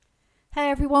Hey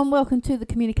everyone, welcome to the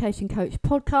Communication Coach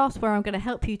podcast, where I'm going to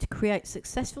help you to create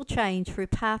successful change through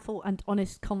powerful and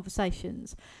honest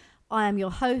conversations. I am your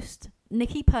host,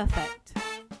 Nicky Perfect.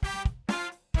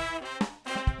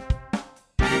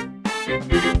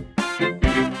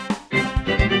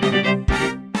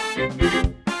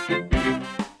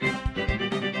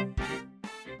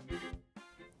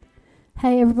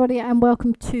 Hey everybody, and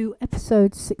welcome to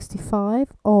episode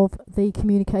 65 of the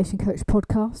Communication Coach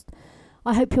podcast.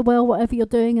 I hope you're well, whatever you're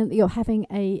doing, and that you're having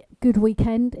a good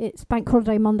weekend. It's Bank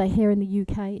Holiday Monday here in the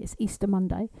UK. It's Easter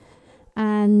Monday.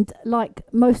 And like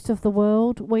most of the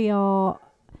world, we are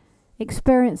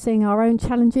experiencing our own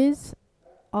challenges,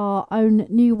 our own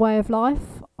new way of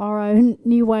life, our own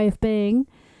new way of being.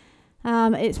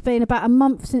 It's been about a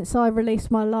month since I released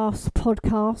my last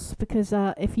podcast, because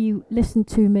if you listen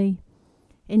to me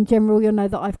in general, you'll know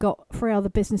that I've got 3 other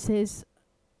businesses,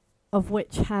 of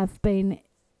which have been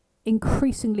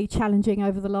increasingly challenging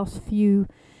over the last few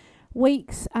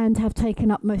weeks and have taken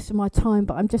up most of my time,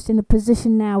 but I'm just in a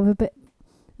position now with a bit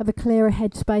of a clearer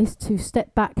headspace to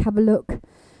step back, have a look.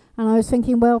 And I was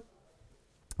thinking, well,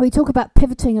 we talk about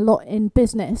pivoting a lot in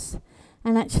business,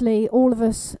 and actually all of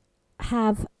us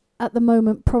have at the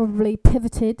moment probably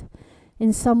pivoted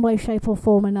in some way, shape or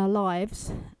form in our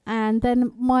lives. And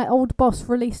then my old boss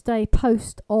released a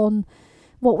post on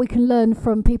what we can learn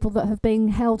from people that have been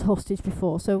held hostage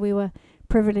before. So we were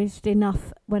privileged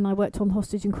enough when I worked on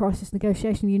hostage and crisis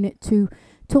negotiation unit to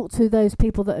talk to those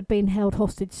people that had been held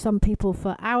hostage, some people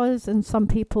for hours and some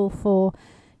people for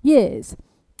years.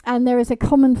 And there is a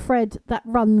common thread that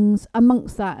runs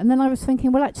amongst that. And then I was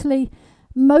thinking, well, actually,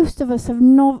 most of us have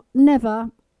never,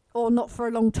 or not for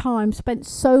a long time, spent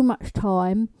so much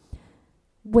time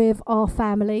with our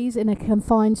families in a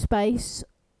confined space,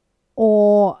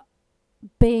 or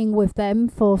being with them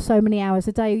for so many hours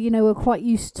a day. You know, we're quite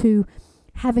used to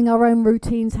having our own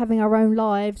routines, having our own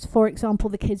lives. For example,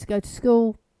 the kids go to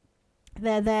school,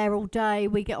 they're there all day,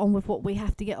 we get on with what we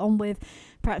have to get on with.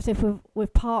 Perhaps if we're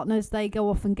with partners, they go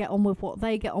off and get on with what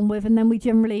they get on with, and then we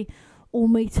generally all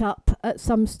meet up at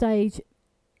some stage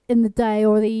in the day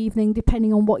or the evening,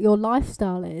 depending on what your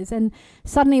lifestyle is. And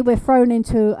suddenly we're thrown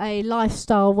into a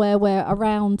lifestyle where we're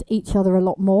around each other a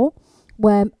lot more,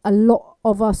 where a lot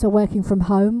of us are working from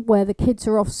home, where the kids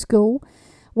are off school,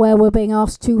 where we're being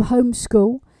asked to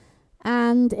homeschool.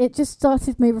 And it just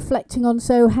started me reflecting on,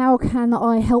 so how can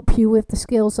I help you with the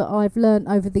skills that I've learned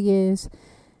over the years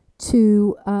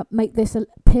to make this a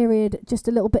period just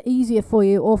a little bit easier for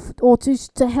you, or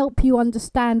to help you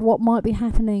understand what might be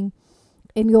happening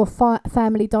in your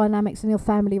family dynamics and your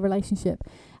family relationship.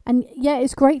 And yeah,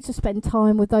 it's great to spend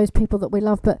time with those people that we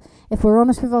love, but if we're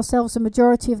honest with ourselves, the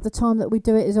majority of the time that we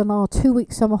do it is on our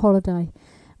 2-week summer holiday,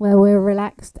 where we're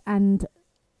relaxed and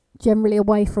generally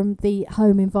away from the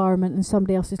home environment and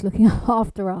somebody else is looking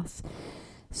after us.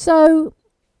 So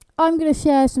I'm going to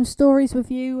share some stories with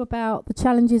you about the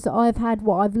challenges that I've had,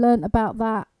 what I've learnt about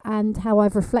that, and how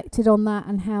I've reflected on that,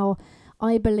 and how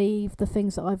I believe the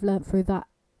things that I've learnt through that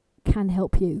can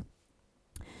help you.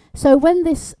 So when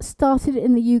this started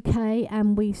in the UK,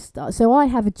 and so I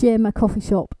have a gym, a coffee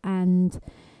shop and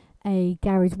a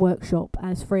garage workshop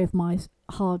as 3 of my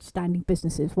hard standing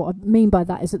businesses. What I mean by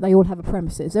that is that they all have a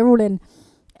premises. They're all in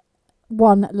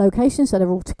one location, so they're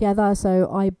all together.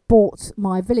 So I bought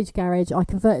my village garage, I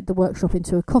converted the workshop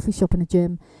into a coffee shop and a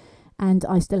gym, and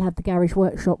I still have the garage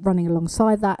workshop running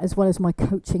alongside that, as well as my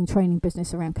coaching training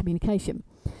business around communication.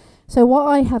 So what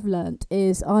I have learnt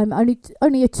is I'm only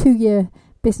a 2-year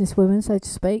businesswoman, so to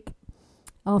speak,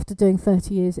 after doing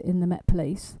 30 years in the Met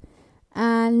Police.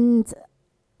 And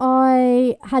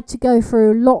I had to go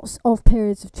through lots of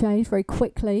periods of change very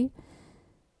quickly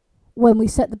when we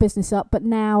set the business up. But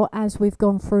now, as we've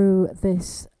gone through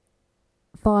this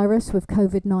virus with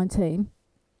COVID-19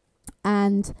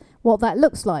 and what that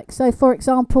looks like. So, for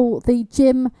example, the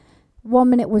gym, 1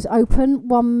 minute was open,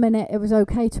 1 minute it was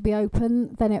okay to be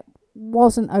open, then it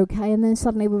wasn't okay, and then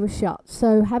suddenly we were shut.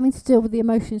 So having to deal with the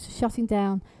emotions of shutting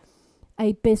down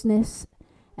a business,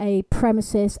 a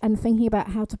premises, and thinking about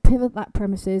how to pivot that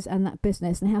premises and that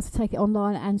business and how to take it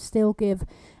online and still give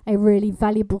a really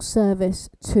valuable service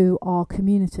to our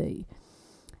community.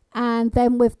 And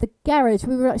then with the garage,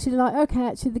 we were actually like, okay,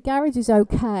 actually the garage is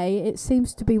okay, it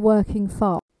seems to be working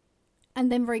fine. And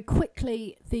then very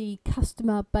quickly the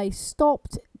customer base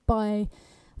stopped, by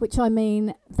which I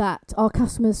mean that our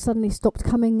customers suddenly stopped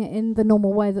coming in the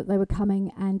normal way that they were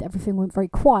coming, and everything went very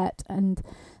quiet, and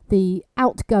the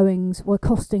outgoings were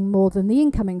costing more than the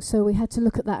incomings. So we had to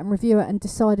look at that and review it, and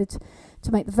decided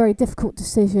to make the very difficult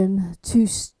decision to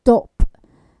stop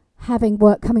having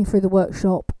work coming through the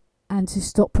workshop and to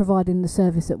stop providing the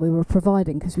service that we were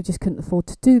providing because we just couldn't afford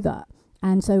to do that.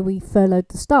 And so we furloughed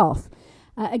the staff.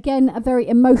 Again, a very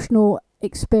emotional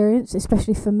experience,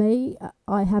 especially for me.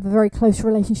 I have a very close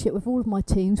relationship with all of my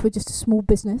teams. We're just a small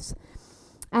business.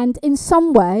 And in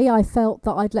some way, I felt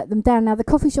that I'd let them down. Now, the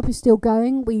coffee shop is still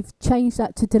going. We've changed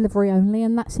that to delivery only,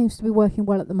 and that seems to be working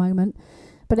well at the moment.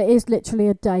 But it is literally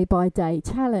a day-by-day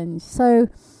challenge. So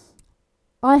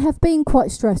I have been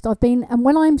quite stressed. And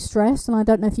when I'm stressed, and I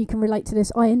don't know if you can relate to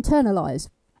this, I internalise,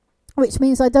 which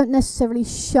means I don't necessarily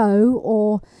show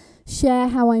or share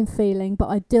how I'm feeling, but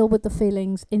I deal with the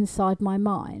feelings inside my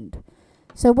mind.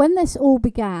 So when this all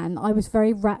began, I was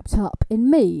very wrapped up in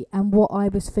me and what I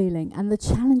was feeling and the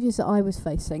challenges that I was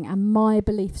facing and my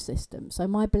belief system. So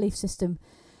my belief system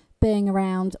being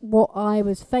around what I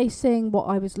was facing, what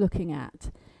I was looking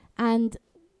at. And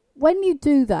when you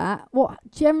do that, what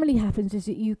generally happens is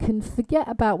that you can forget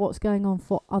about what's going on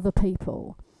for other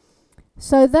people.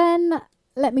 So then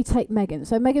let me take Megan.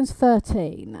 So Megan's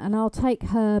 13, and I'll take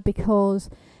her because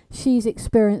she's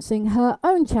experiencing her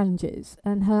own challenges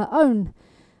and her own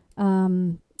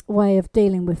way of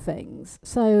dealing with things.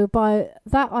 So by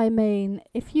that I mean,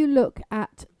 if you look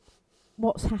at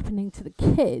what's happening to the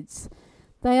kids,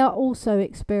 they are also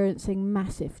experiencing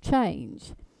massive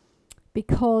change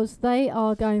because they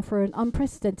are going through an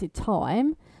unprecedented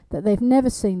time that they've never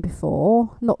seen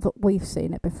before, not that we've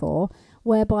seen it before,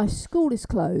 whereby school is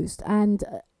closed and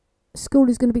school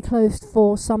is going to be closed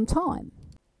for some time.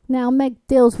 Now, Meg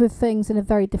deals with things in a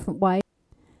very different way,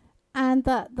 and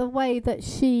that the way that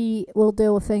she will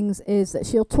deal with things is that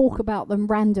she'll talk about them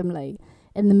randomly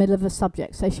in the middle of a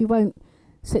subject. So she won't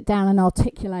sit down and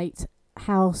articulate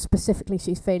how specifically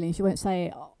she's feeling. She won't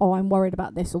say, oh, I'm worried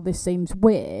about this, or this seems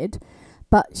weird,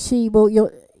 but she will.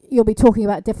 You'll be talking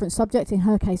about a different subject. In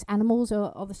her case, animals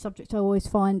are the subject I always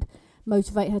find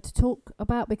motivate her to talk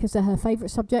about because they're her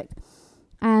favourite subject.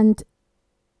 And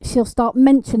she'll start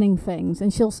mentioning things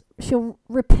and she'll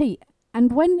repeat.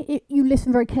 And when you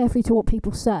listen very carefully to what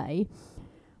people say,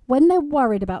 when they're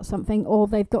worried about something or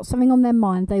they've got something on their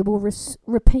mind, they will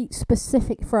repeat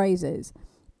specific phrases.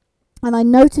 And I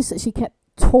noticed that she kept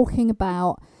talking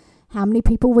about how many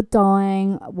people were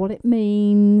dying, what it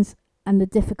means, and the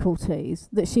difficulties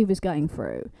that she was going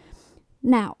through.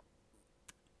 Now,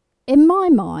 in my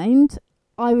mind,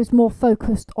 I was more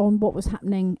focused on what was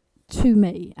happening to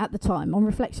me at the time. On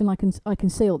reflection, I can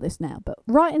see all this now. But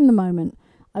right in the moment,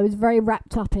 I was very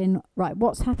wrapped up in, right,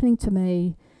 what's happening to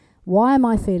me? Why am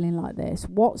I feeling like this?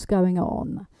 What's going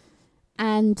on?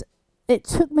 And it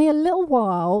took me a little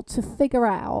while to figure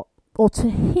out or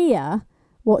to hear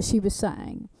what she was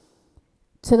saying,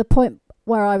 to the point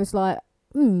where I was like,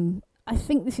 I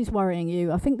think this is worrying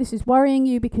you. I think this is worrying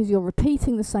you because you're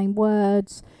repeating the same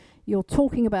words. You're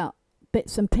talking about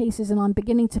bits and pieces, and I'm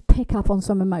beginning to pick up on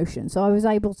some emotion. So I was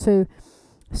able to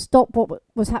stop what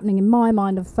was happening in my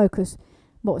mind and focus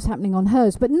what was happening on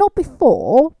hers, but not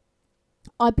before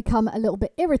I'd become a little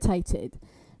bit irritated.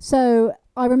 So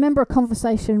I remember a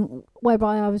conversation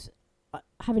whereby I was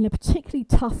having a particularly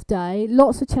tough day,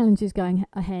 lots of challenges going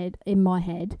ahead in my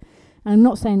head. And I'm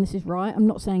not saying this is right. I'm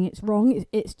not saying it's wrong.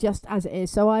 It's just as it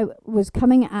is. So I was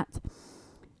coming at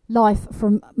life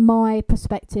from my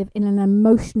perspective in an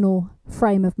emotional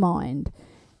frame of mind.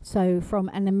 So from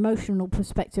an emotional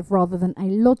perspective rather than a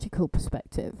logical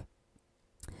perspective.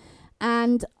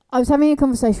 And I was having a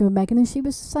conversation with Megan, and she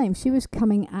was the same. She was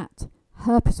coming at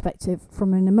her perspective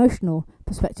from an emotional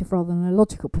perspective rather than a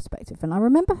logical perspective. And I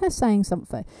remember her saying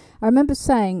something. I remember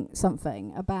saying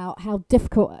something about how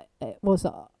difficult it was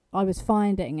that I was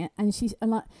finding it. And she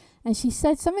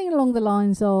said something along the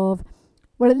lines of,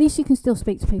 well, at least you can still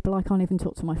speak to people. I can't even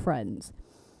talk to my friends.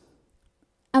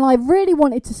 And I really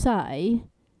wanted to say,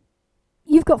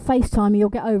 you've got FaceTime and you'll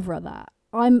get over that.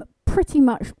 I'm pretty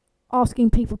much asking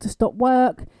people to stop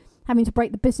work, having to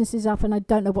break the businesses up, and I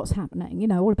don't know what's happening. You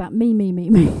know, all about me.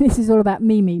 This is all about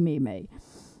me.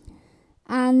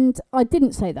 And I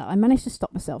didn't say that. I managed to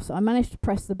stop myself. So I managed to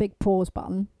press the big pause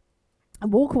button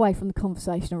and walk away from the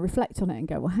conversation and reflect on it and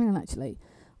go, well, hang on, actually,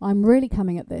 I'm really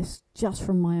coming at this just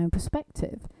from my own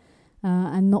perspective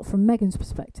and not from Megan's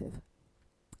perspective.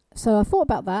 So I thought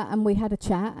about that, and we had a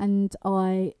chat, and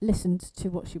I listened to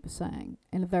what she was saying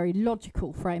in a very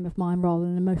logical frame of mind rather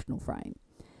than an emotional frame.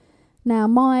 Now,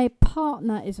 my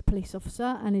partner is a police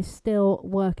officer and is still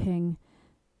working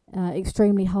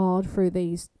extremely hard through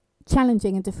these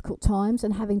challenging and difficult times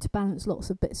and having to balance lots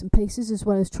of bits and pieces as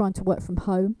well as trying to work from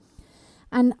home.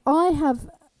 And I have,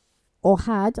 or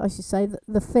had, I should say,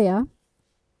 the fear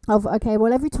of, okay,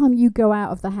 well, every time you go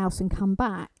out of the house and come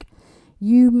back,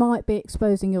 you might be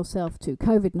exposing yourself to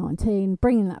COVID-19,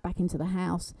 bringing that back into the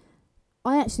house.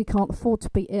 I actually can't afford to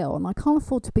be ill. And I can't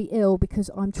afford to be ill because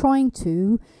I'm trying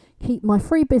to keep my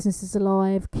 3 businesses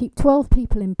alive, keep 12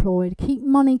 people employed, keep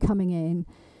money coming in,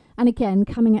 and again,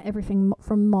 coming at everything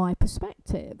from my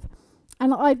perspective.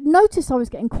 And I noticed I was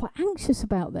getting quite anxious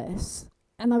about this.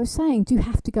 And I was saying, do you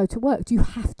have to go to work? Do you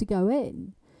have to go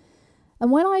in?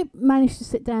 And when I managed to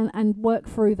sit down and work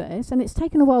through this, and it's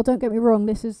taken a while, don't get me wrong,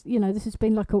 this has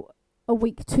been like a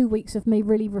week, 2 weeks of me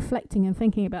really reflecting and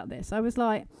thinking about this. I was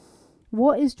like,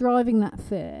 what is driving that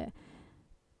fear?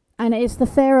 And it's the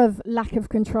fear of lack of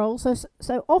control.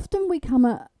 So often we come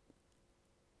at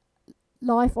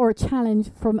life or a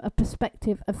challenge from a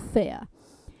perspective of fear.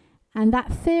 And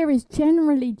that fear is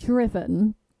generally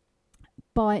driven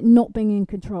by not being in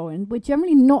control. And we're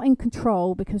generally not in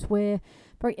control because we're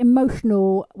very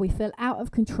emotional, we feel out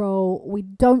of control, we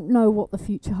don't know what the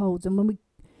future holds. And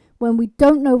when we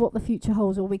don't know what the future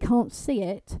holds, or we can't see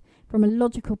it from a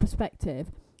logical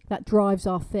perspective, that drives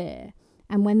our fear.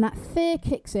 And when that fear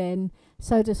kicks in,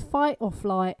 so does fight or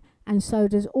flight, and so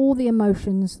does all the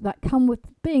emotions that come with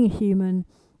being a human.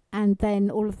 And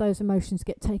then all of those emotions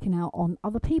get taken out on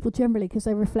other people generally because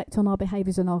they reflect on our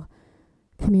behaviours and our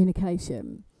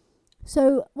communication.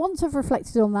 So once I've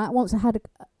reflected on that, once I had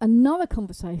another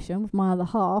conversation with my other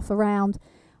half around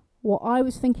what I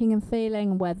was thinking and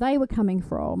feeling and where they were coming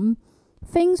from,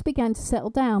 things began to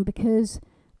settle down because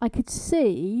I could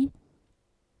see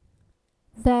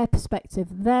their perspective,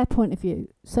 their point of view.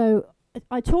 So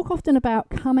I talk often about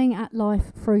coming at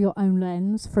life through your own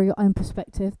lens, through your own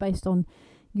perspective, based on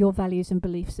your values and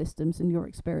belief systems and your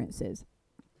experiences.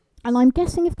 And I'm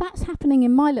guessing if that's happening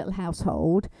in my little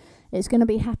household, it's going to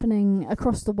be happening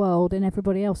across the world in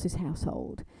everybody else's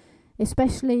household,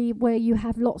 especially where you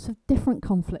have lots of different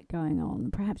conflict going on.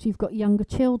 Perhaps you've got younger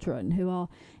children who are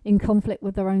in conflict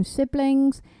with their own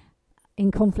siblings,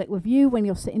 in conflict with you when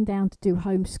you're sitting down to do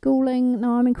homeschooling.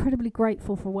 Now, I'm incredibly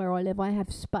grateful for where I live. I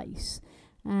have space,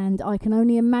 and I can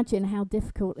only imagine how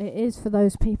difficult it is for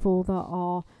those people that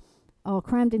are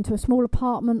crammed into a small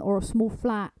apartment or a small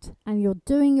flat, and you're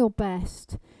doing your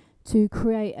best to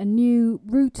create a new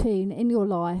routine in your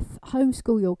life,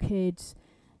 homeschool your kids,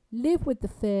 live with the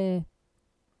fear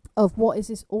of what is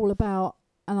this all about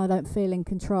and I don't feel in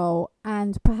control,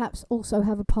 and perhaps also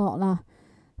have a partner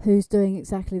who's doing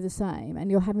exactly the same, and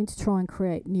you're having to try and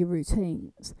create new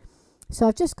routines. So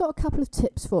I've just got a couple of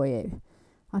tips for you.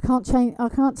 I can't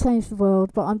change the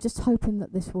world, but I'm just hoping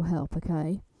that this will help,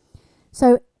 okay?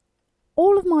 So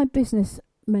all of my business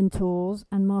mentors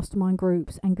and mastermind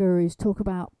groups and gurus talk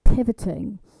about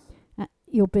pivoting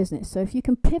your business. So if you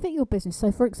can pivot your business,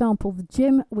 so for example, the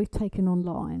gym we've taken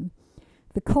online,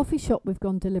 the coffee shop we've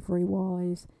gone delivery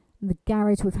wise, and the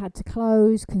garage we've had to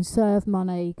close, conserve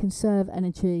money, conserve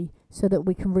energy so that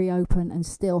we can reopen and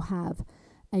still have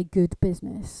a good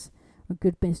business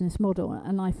model.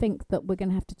 And I think that we're going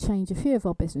to have to change a few of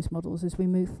our business models as we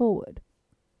move forward.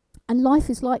 And life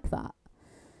is like that.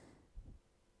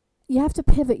 You have to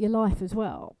pivot your life as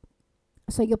well.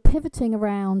 So you're pivoting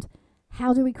around,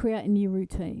 how do we create a new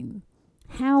routine?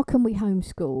 How can we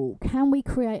homeschool? Can we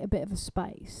create a bit of a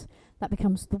space that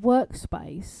becomes the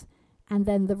workspace and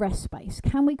then the rest space?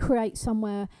 Can we create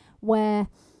somewhere where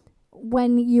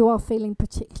when you are feeling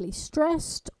particularly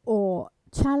stressed or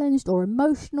challenged or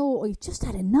emotional, or you've just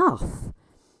had enough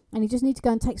and you just need to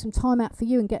go and take some time out for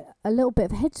you and get a little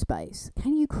bit of headspace,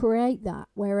 can you create that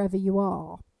wherever you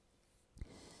are?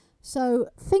 So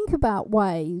think about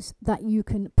ways that you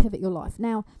can pivot your life.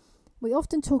 Now, we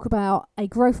often talk about a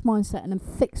growth mindset and a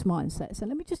fixed mindset. So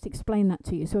let me just explain that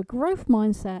to you. So a growth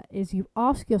mindset is you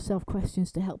ask yourself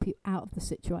questions to help you out of the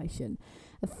situation.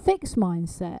 A fixed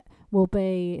mindset will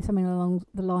be something along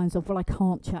the lines of, well, I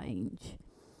can't change.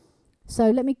 So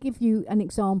let me give you an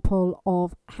example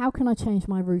of how can I change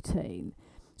my routine.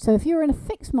 So if you're in a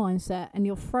fixed mindset and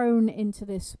you're thrown into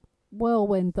this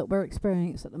whirlwind that we're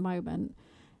experiencing at the moment,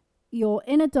 your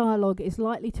inner dialogue is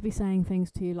likely to be saying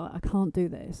things to you like, I can't do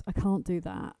this, I can't do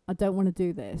that, I don't want to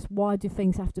do this, why do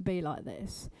things have to be like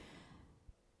this?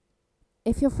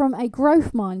 If you're from a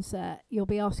growth mindset, you'll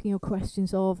be asking your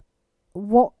questions of,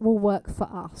 what will work for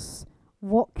us?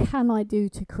 What can I do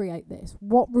to create this?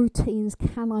 What routines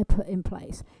can I put in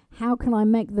place? How can I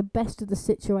make the best of the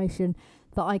situation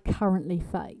that I currently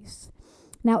face?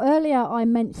 Now, earlier I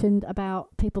mentioned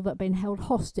about people that have been held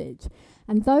hostage,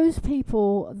 and those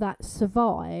people that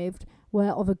survived were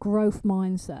of a growth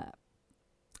mindset.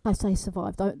 I say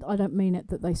survived. I don't mean it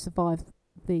that they survived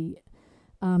the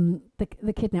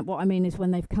kidnap. What I mean is when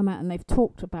they've come out and they've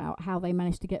talked about how they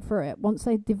managed to get through it. Once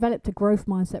they developed a growth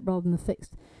mindset rather than a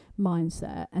fixed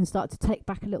mindset and start to take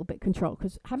back a little bit control,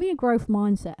 because having a growth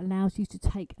mindset allows you to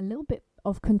take a little bit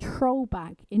of control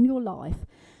back in your life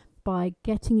by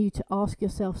getting you to ask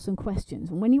yourself some questions.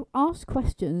 And when you ask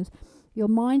questions, your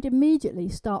mind immediately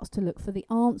starts to look for the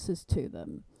answers to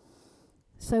them.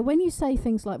 So when you say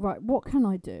things like, right, what can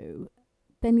I do?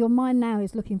 Then your mind now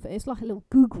is looking for, it's like a little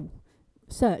Google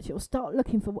search. It will start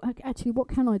looking for, actually, what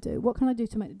can I do? What can I do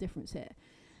to make the difference here?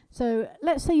 So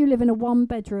let's say you live in a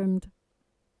 1-bedroomed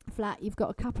flat. You've got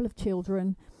a couple of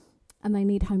children and they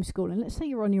need homeschooling. Let's say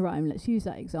you're on your own. Let's use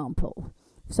that example.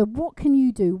 So what can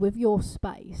you do with your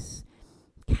space?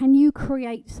 Can you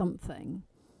create something?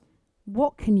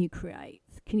 What can you create?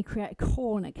 Can you create a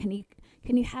corner? Can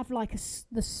you have like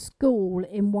the school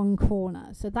in one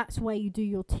corner? So that's where you do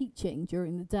your teaching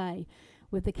during the day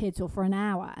with the kids, or for an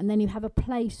hour, and then you have a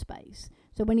play space.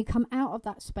 So when you come out of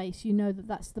that space, you know that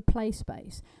that's the play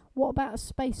space. What about a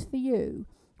space for you?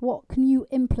 What can you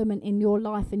implement in your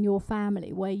life and your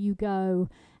family where you go,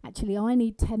 actually, I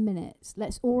need 10 minutes.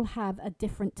 Let's all have a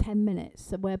different 10 minutes,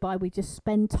 so whereby we just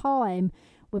spend time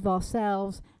with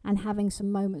ourselves and having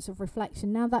some moments of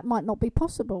reflection. Now, that might not be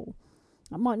possible.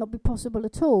 It might not be possible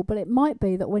at all, but it might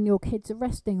be that when your kids are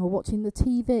resting or watching the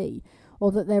TV,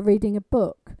 or that they're reading a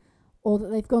book, or that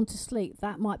they've gone to sleep,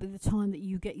 that might be the time that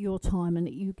you get your time and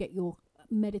that you get your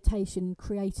meditation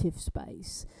creative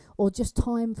space, or just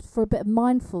time for a bit of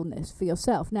mindfulness for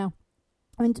yourself. Now,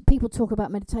 when people talk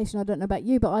about meditation, I don't know about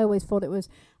you, but I always thought it was,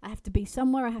 I have to be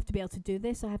somewhere, I have to be able to do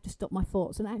this, I have to stop my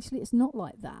thoughts. And actually, it's not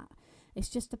like that. It's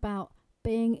just about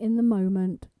being in the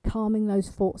moment, calming those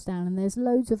thoughts down. And there's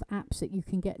loads of apps that you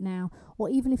can get now, or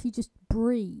even if you just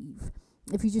breathe.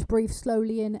 If you just breathe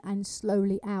slowly in and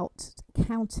slowly out,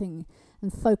 counting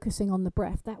and focusing on the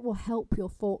breath, that will help your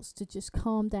thoughts to just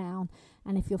calm down.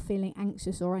 And if you're feeling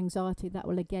anxious or anxiety, that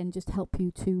will again just help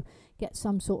you to get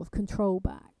some sort of control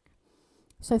back.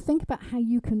 So think about how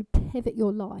you can pivot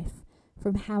your life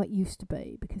from how it used to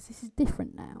be, because this is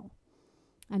different now.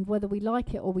 And whether we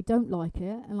like it or we don't like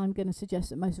it, and I'm going to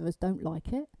suggest that most of us don't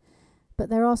like it, but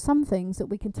there are some things that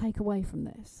we can take away from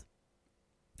this.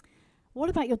 What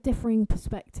about your differing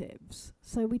perspectives?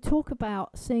 So we talk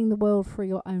about seeing the world through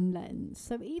your own lens.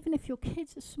 So even if your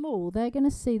kids are small, they're going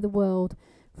to see the world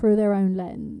through their own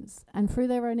lens and through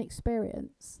their own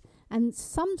experience. And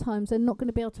sometimes they're not going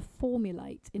to be able to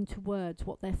formulate into words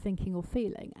what they're thinking or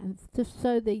feeling. And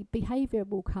so the behaviour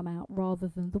will come out rather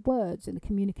than the words in a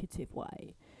communicative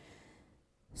way.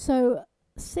 So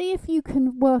see if you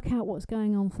can work out what's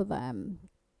going on for them,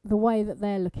 the way that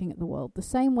they're looking at the world, the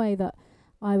same way that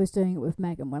I was doing it with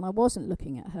Megan. When I wasn't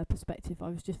looking at her perspective, I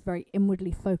was just very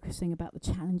inwardly focusing about the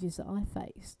challenges that I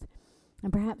faced.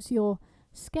 And perhaps you're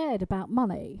scared about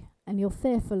money and you're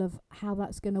fearful of how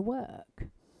that's going to work.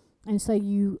 And so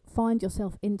you find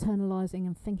yourself internalising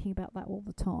and thinking about that all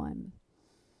the time.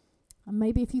 And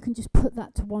maybe if you can just put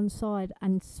that to one side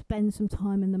and spend some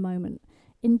time in the moment,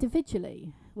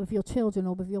 individually, with your children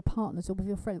or with your partners or with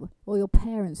your friends or your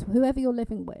parents, whoever you're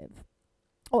living with,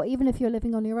 or even if you're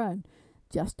living on your own,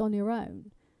 just on your own,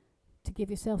 to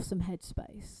give yourself some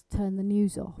headspace, turn the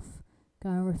news off, go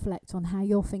and reflect on how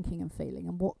you're thinking and feeling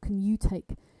and what can you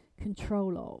take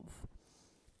control of.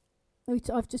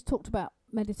 I've just talked about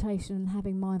meditation and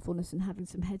having mindfulness and having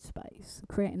some headspace,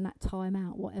 creating that time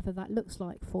out, whatever that looks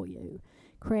like for you,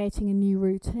 creating a new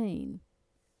routine.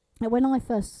 And when I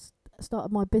first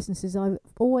started my businesses, I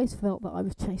always felt that I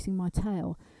was chasing my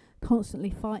tail, constantly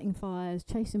fighting fires,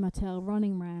 chasing my tail,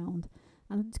 running round,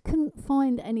 and I couldn't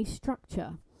find any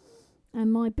structure.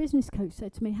 And my business coach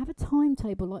said to me, have a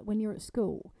timetable like when you're at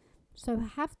school. So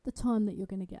have the time that you're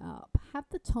going to get up, have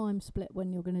the time split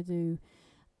when you're going to do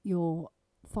your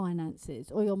finances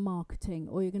or your marketing,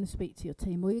 or you're going to speak to your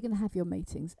team, or you're going to have your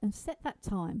meetings, and set that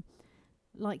time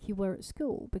like you were at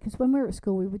school. Because when we were at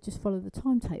school, we would just follow the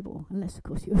timetable, unless of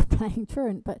course you were playing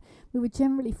truant, but we would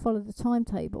generally follow the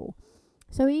timetable.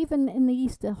 So even in the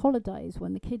Easter holidays,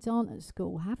 when the kids aren't at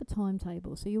school, have a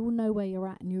timetable so you all know where you're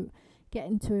at and you get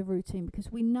into a routine.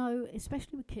 Because we know,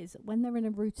 especially with kids, that when they're in a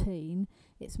routine,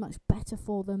 it's much better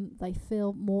for them. They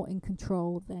feel more in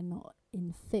control. They're not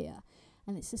in fear.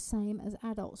 And it's the same as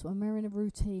adults. When we're in a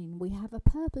routine, we have a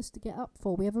purpose to get up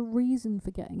for. We have a reason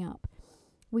for getting up.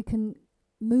 We can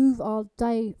move our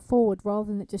day forward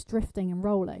rather than it just drifting and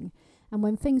rolling. And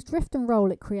when things drift and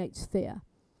roll, it creates fear,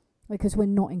 because we're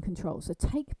not in control. So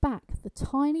take back the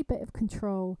tiny bit of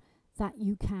control that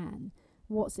you can,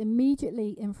 what's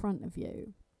immediately in front of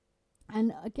you.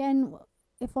 And again,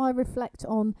 if I reflect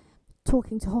on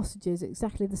talking to hostages,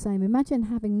 exactly the same. Imagine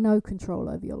having no control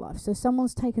over your life. So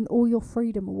someone's taken all your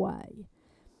freedom away.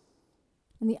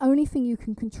 And the only thing you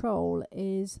can control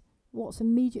is what's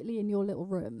immediately in your little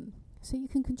room. So you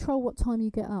can control what time you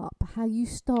get up, how you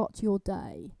start your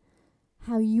day,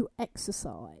 how you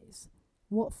exercise,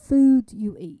 what food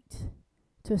you eat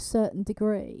to a certain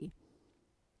degree.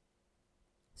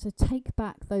 So take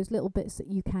back those little bits that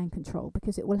you can control,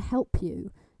 because it will help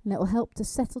you, and it will help to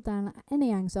settle down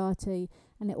any anxiety,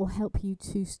 and it will help you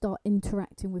to start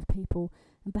interacting with people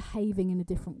and behaving in a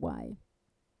different way.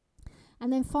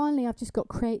 And then finally, I've just got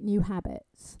create new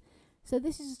habits. So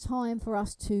this is a time for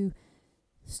us to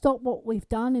stop what we've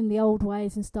done in the old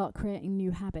ways and start creating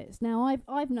new habits. Now,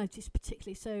 I've noticed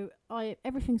particularly, so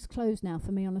everything's closed now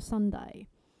for me on a Sunday.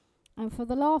 And for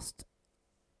the last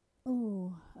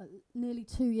nearly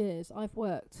 2 years, I've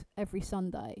worked every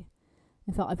Sunday.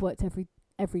 In fact, I've worked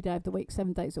every day of the week,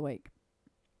 7 days a week.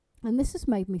 And this has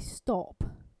made me stop.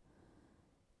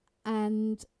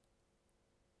 And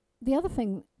the other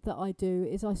thing that I do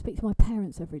is I speak to my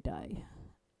parents every day.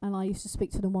 And I used to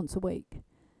speak to them once a week.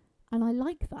 And I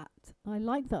like that. I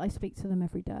like that I speak to them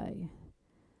every day.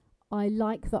 I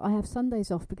like that I have Sundays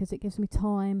off because it gives me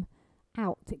time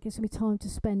out. It gives me time to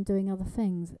spend doing other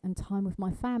things and time with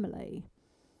my family.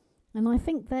 And I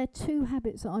think they're two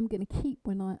habits that I'm going to keep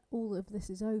when all of this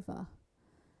is over.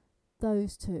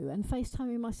 Those two. And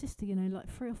FaceTiming my sister, like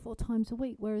 3 or 4 times a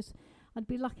week. Whereas I'd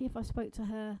be lucky if I spoke to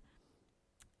her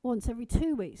once every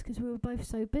 2 weeks because we were both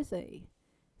so busy.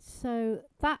 So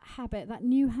that habit, that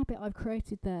new habit I've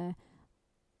created there,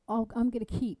 I'm going to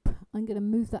keep. I'm going to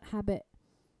move that habit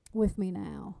with me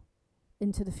now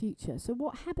into the future. So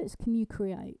what habits can you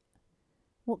create?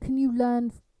 What can you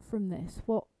learn from this?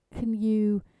 What can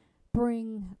you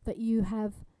bring that you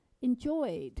have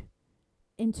enjoyed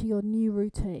into your new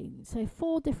routine? So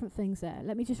 4 different things there.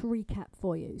 Let me just recap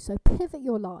for you. So pivot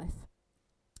your life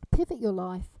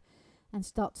and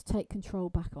start to take control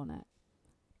back on it.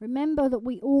 Remember that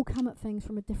we all come at things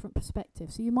from a different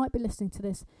perspective. So you might be listening to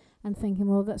this and thinking,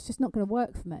 well, that's just not going to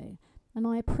work for me. And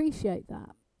I appreciate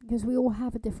that because we all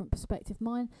have a different perspective.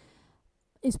 Mine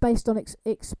is based on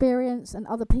experience and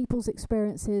other people's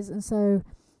experiences. And so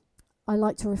I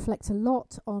like to reflect a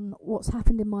lot on what's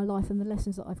happened in my life and the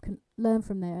lessons that I've learned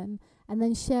from there and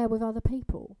then share with other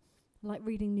people, like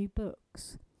reading new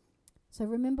books. So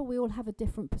remember, we all have a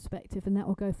different perspective, and that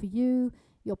will go for you,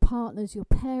 your partners, your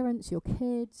parents, your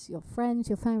kids, your friends,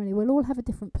 your family. We'll all have a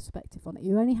different perspective on it.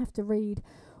 You only have to read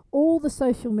all the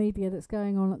social media that's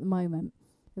going on at the moment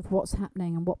of what's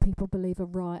happening and what people believe are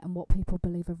right and what people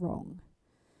believe are wrong.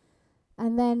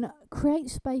 And then create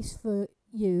space for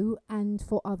you and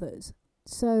for others.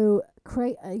 So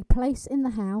create a place in the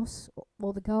house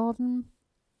or the garden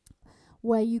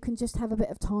where you can just have a bit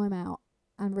of time out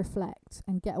and reflect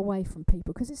and get away from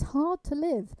people, because it's hard to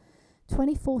live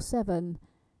 24/7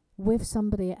 with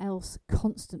somebody else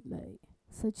constantly.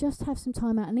 So just have some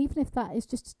time out, and even if that is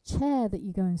just a chair that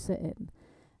you go and sit in,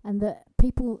 and that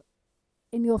people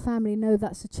in your family know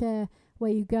that's a chair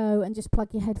where you go and just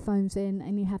plug your headphones in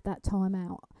and you have that time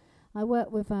out. I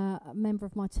work with a member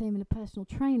of my team in a personal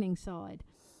training side,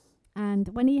 and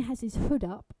when he has his hood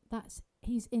up,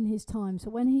 he's in his time. So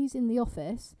when he's in the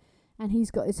office and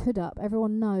he's got his hood up,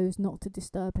 everyone knows not to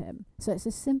disturb him. So it's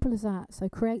as simple as that. So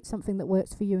create something that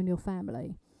works for you and your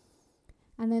family.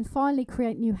 And then finally,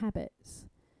 create new habits.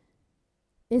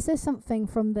 Is there something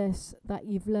from this that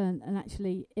you've learned and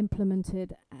actually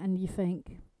implemented and you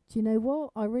think, do you know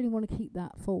what? I really want to keep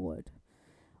that forward.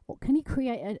 Or can you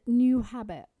create a new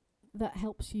habit that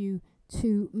helps you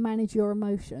to manage your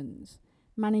emotions,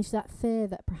 manage that fear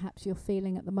that perhaps you're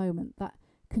feeling at the moment, that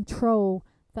control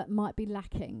that might be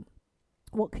lacking?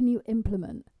 What can you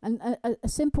implement? And a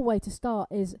simple way to start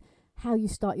is how you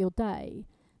start your day.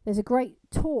 There's a great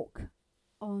talk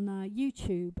on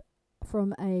YouTube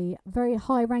from a very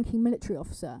high-ranking military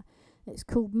officer. It's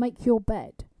called Make Your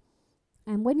Bed.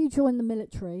 And when you join the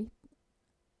military,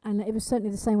 and it was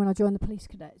certainly the same when I joined the police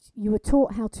cadets, you were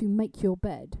taught how to make your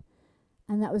bed.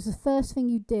 And that was the first thing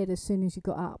you did as soon as you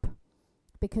got up.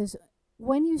 Because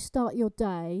when you start your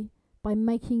day by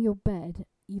making your bed,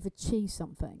 you've achieved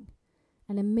something.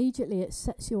 And immediately it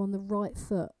sets you on the right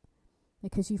foot,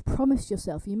 because you've promised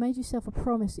yourself, you made yourself a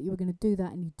promise that you were going to do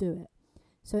that, and you do it.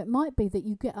 So it might be that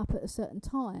you get up at a certain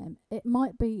time. It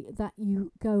might be that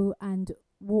you go and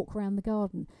walk around the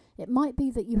garden. It might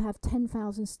be that you have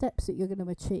 10,000 steps that you're going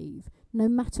to achieve, no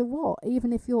matter what.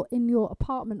 Even if you're in your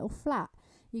apartment or flat,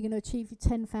 you're going to achieve your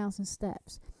 10,000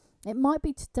 steps. It might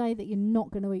be today that you're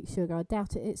not going to eat sugar. I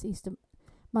doubt it. It's Easter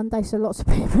Monday, so lots of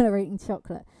people are eating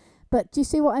chocolate. But do you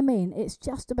see what I mean? It's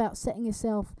just about setting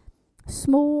yourself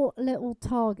small little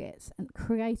targets and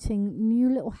creating new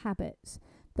little habits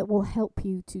that will help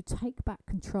you to take back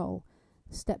control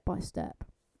step by step.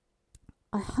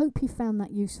 I hope you found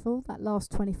that useful, that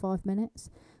last 25 minutes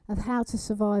of how to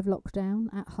survive lockdown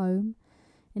at home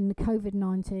in the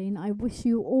COVID-19. I wish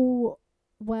you all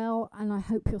well and I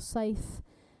hope you're safe.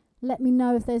 Let me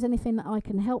know if there's anything that I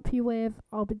can help you with.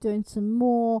 I'll be doing some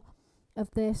more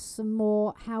of this, some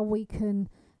more how we can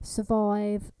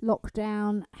survive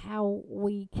lockdown, how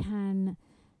we can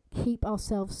keep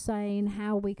ourselves sane,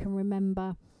 how we can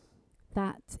remember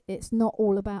that it's not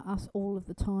all about us all of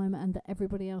the time and that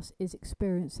everybody else is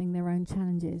experiencing their own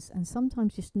challenges. And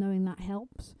sometimes just knowing that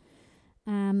helps.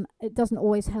 It doesn't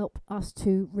always help us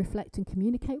to reflect and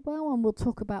communicate well, and we'll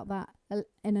talk about that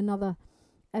in another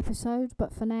episode.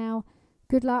 But for now,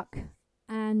 good luck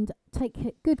and take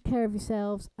good care of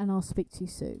yourselves, and I'll speak to you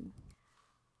soon.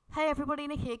 Hey everybody,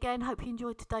 Nicky again. Hope you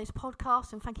enjoyed today's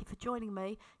podcast and thank you for joining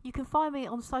me. You can find me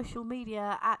on social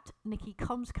media at Nicky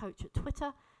Comms Coach at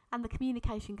Twitter and The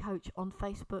Communication Coach on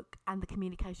Facebook and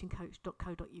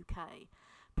thecommunicationcoach.co.uk.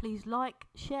 Please like,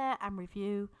 share and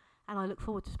review, and I look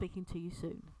forward to speaking to you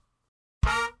soon.